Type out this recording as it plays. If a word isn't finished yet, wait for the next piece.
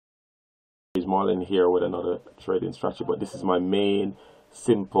Marlon here with another trading strategy, but this is my main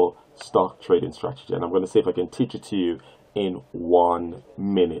simple stock trading strategy, and I'm going to see if I can teach it to you in 1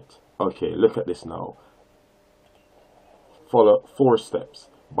 minute. Okay, look at this now. Follow 4 steps.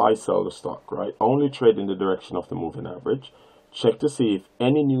 Buy, sell the stock, right? Only trade in the direction of the moving average. Check to see if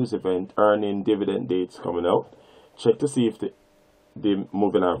any news event, earning, dividend dates coming out. Check to see if the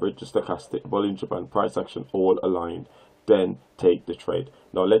moving average, the stochastic, Bollinger Band, price action all aligned. Then take the trade.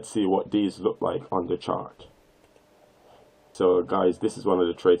 Now let's see what these look like on the chart. So guys, this is one of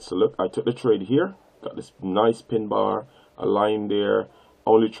the trades to look. I took the trade here, got this nice pin bar, a line there,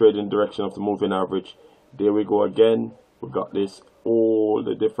 only trade in the direction of the moving average. There we go again. We got this, all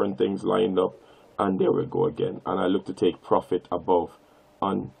the different things lined up, and there we go again. And I look to take profit above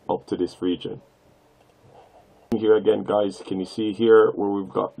and up to this region. Here again, guys, can you see here where we've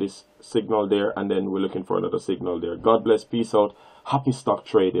got this signal there, and then we're looking for another signal there. God bless, peace out, happy stock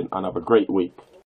trading, and have a great week.